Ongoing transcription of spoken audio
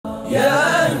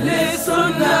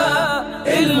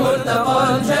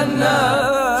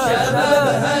الجنة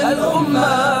شبابها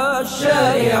الأمة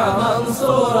الشارعة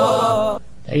منصورا.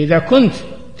 إذا كنت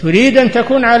تريد أن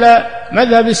تكون على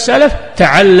مذهب السلف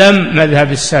تعلم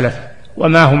مذهب السلف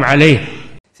وما هم عليه.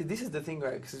 See, this is the thing,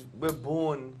 right? Because we're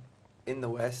born in the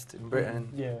West, in Britain.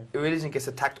 Religion gets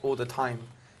attacked all the time.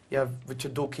 You have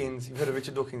Richard Dawkins. You've heard of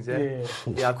Richard Dawkins, yeah?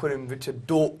 Yeah, I call him Richard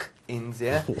Dawkins,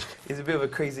 yeah? He's a bit of a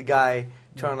crazy guy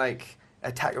trying to like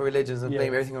attack religions and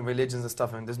blame everything on religions and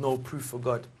stuff, and there's no proof for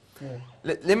God.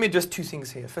 Let me address two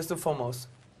things here. First and foremost,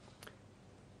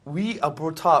 we are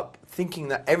brought up thinking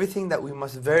that everything that we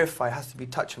must verify has to be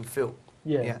touch and feel.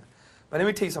 Yeah. But let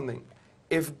me tell you something.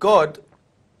 If God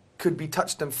could be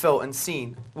touched and felt and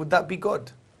seen, would that be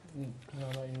God? No,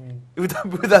 what you mean.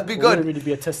 Would that be God? It wouldn't really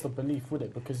be a test of belief, would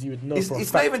it? Because you would know.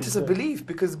 It's not even just a belief,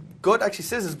 because God actually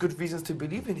says there's good reasons to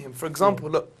believe in Him. For example,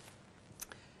 look,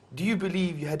 do you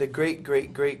believe you had a great grandma?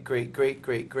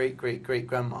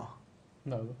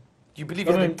 No. Do you believe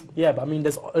you had yeah, but I mean,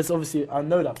 there's obviously, I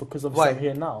know that because obviously I'm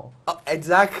here now.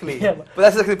 Exactly. But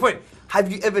that's exactly the point.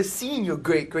 Have you ever seen your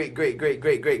great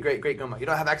grandma? You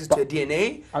don't have access to her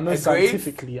DNA. I know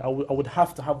scientifically, I would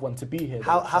have to have one to be here.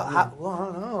 Well, I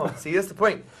don't know. See, that's the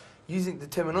point. Using the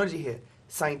terminology here,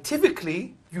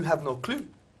 scientifically, you have no clue.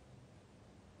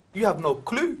 You have no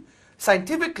clue.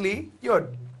 Scientifically, you're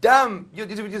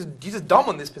just dumb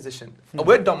on this position. Or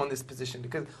we're dumb on this position,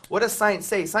 because what does science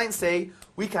say? Science say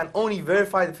we can only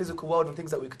verify the physical world on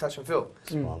things that we can touch and feel.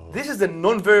 This is a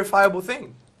non-verifiable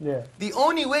thing. The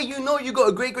only way you know you got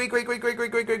a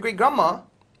great grandma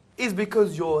is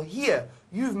because you're here.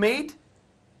 You've made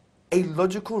a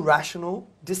logical, rational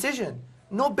decision,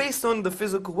 not based on the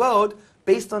physical world,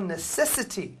 based on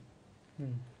necessity.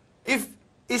 If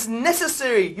it's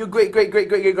necessary your great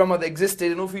grandmother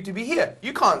existed in order for you to be here.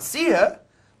 You can't see her,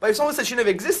 but if someone says she never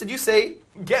existed, you say,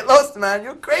 get lost, man,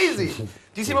 you're crazy. Do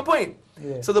you see my point?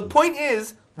 So the point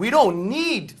is, we don't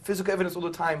need physical evidence all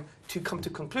the time to come to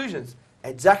conclusions.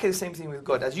 Exactly the same thing with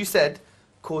God. As you said,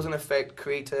 cause and effect,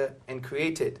 creator and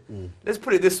created. Let's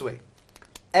put it this way.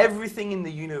 Everything in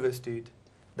the universe, dude,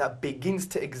 that begins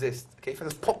to exist, okay, if I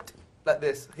just popped like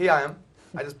this, here I am,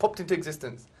 I just popped into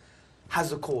existence,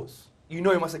 has a cause. You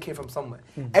know it must have came from somewhere.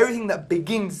 Everything that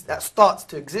begins, that starts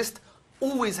to exist,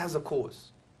 always has a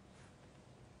cause.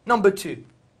 Number two,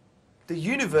 the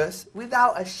universe,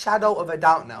 without a shadow of a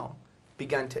doubt now,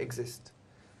 began to exist.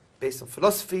 Based on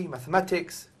philosophy,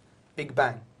 mathematics, Big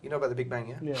Bang. You know about the Big Bang,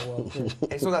 yeah? Yeah, well,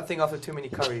 it's not that thing after too many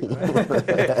curries,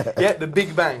 right? Yeah, the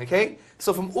Big Bang, okay?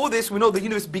 So from all this, we know the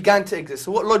universe began to exist.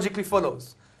 So what logically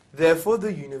follows? Therefore,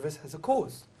 the universe has a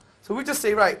cause. So we just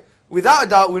say, right, without a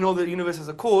doubt, we know the universe has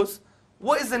a cause.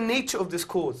 What is the nature of this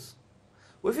cause?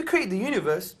 Well, if you create the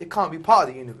universe, it can't be part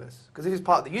of the universe. Because if it's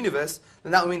part of the universe,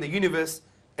 then that would mean the universe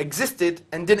existed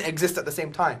and didn't exist at the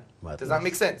same time. Does that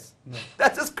make sense? No.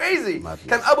 That's just crazy. Madness.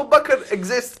 Can Abu Bakr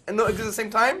exist and not exist at the same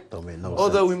time? Don't make no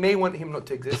Although sense. we may want him not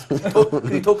to exist,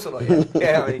 because he talks a lot, yeah?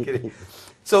 Yeah, I'm kidding.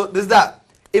 So there's that.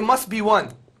 It must be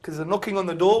one. Because they're knocking on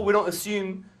the door, we don't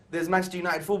assume there's Manchester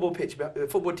United football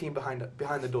team behind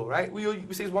the door, right? We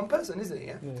say it's one person, isn't it?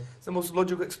 Yeah? It's the most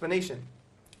logical explanation.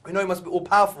 We know he must be all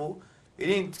powerful. He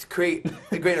didn't create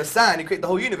a grain of sand, he created the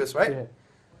whole universe, right?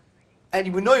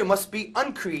 And we know it must be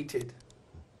uncreated.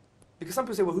 Because some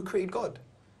people say, well, who created God?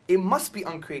 It must be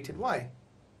uncreated. Why?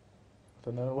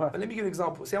 Don't know why. But let me give you an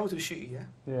example. Say I want to shoot you, yeah?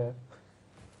 Yeah.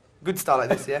 Good style like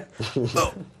this, yeah?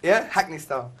 Yeah? Hackney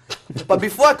style. But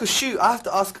before I could shoot, I have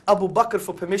to ask Abu Bakr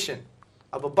for permission.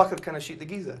 Abu Bakr, can I shoot the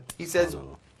geezer? He says,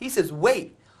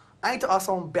 wait, I need to ask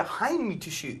someone behind me to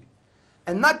shoot.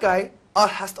 And that guy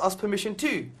has to ask permission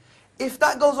too. If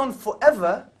that goes on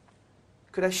forever,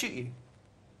 could I shoot you?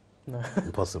 No.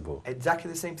 Impossible.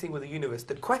 Exactly the same thing with the universe.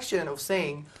 The question of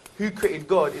saying who created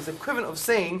God is equivalent of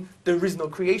saying there is no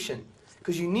creation.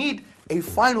 Because you need a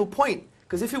final point.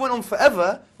 Because if it went on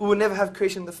forever, we would never have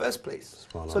creation in the first place.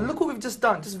 So look what we've just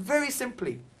done, just very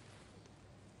simply.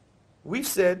 We've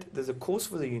said there's a cause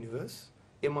for the universe.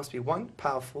 It must be one,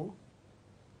 powerful,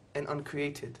 and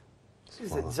uncreated.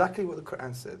 This is exactly what the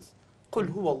Quran says. قُلْ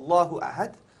هُوَ اللَّهُ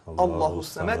أَحَدٌ Allahu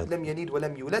Samad, lam yalid wa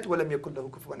lam yulad wa lam yakul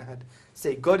lahu kufuwan ahad.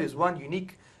 Say God is one,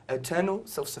 unique, eternal,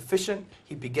 self-sufficient.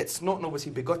 He begets not, nor was he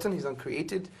begotten. He's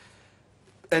uncreated.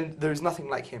 And there is nothing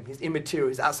like him. He's immaterial.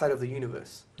 He's outside of the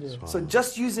universe. So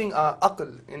just using our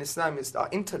aql in Islam is our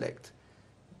intellect.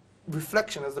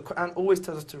 Reflection, as the Quran always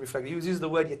tells us to reflect. He uses the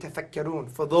word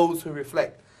yatafakkarun, for those who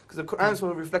reflect. Because the Quran is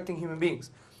for reflecting human beings.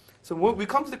 So we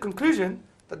come to the conclusion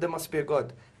that there must be a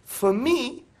God. For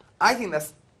me, I think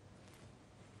that's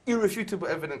irrefutable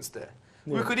evidence there.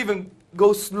 We could even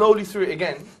go slowly through it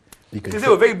again, because they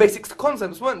were very basic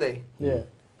concepts, weren't they?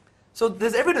 So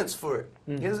there's evidence for it.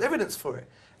 Yeah, there's evidence for it.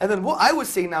 And then what I would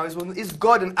say now is, well, is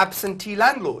God an absentee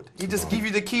landlord? He just give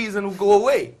you the keys and will go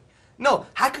away. No,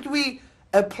 how could we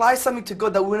apply something to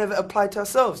God that we never apply to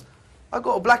ourselves? I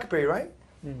got a BlackBerry, right?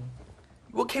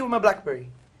 What came with my BlackBerry?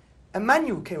 A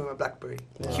manual came with my BlackBerry.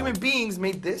 Human beings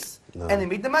made this, and they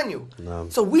made the manual.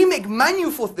 So we make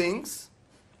manual for things.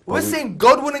 We're saying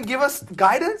God wouldn't give us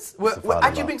guidance. We're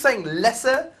actually being saying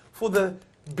lesser for the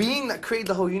being that created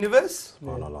the whole universe.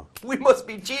 We must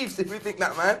be chiefs if we think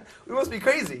that, man. We must be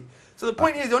crazy. So the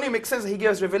point is, it only makes sense that he gave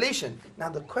us revelation. Now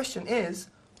the question is,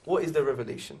 what is the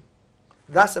revelation?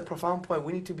 That's a profound point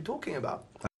we need to be talking about.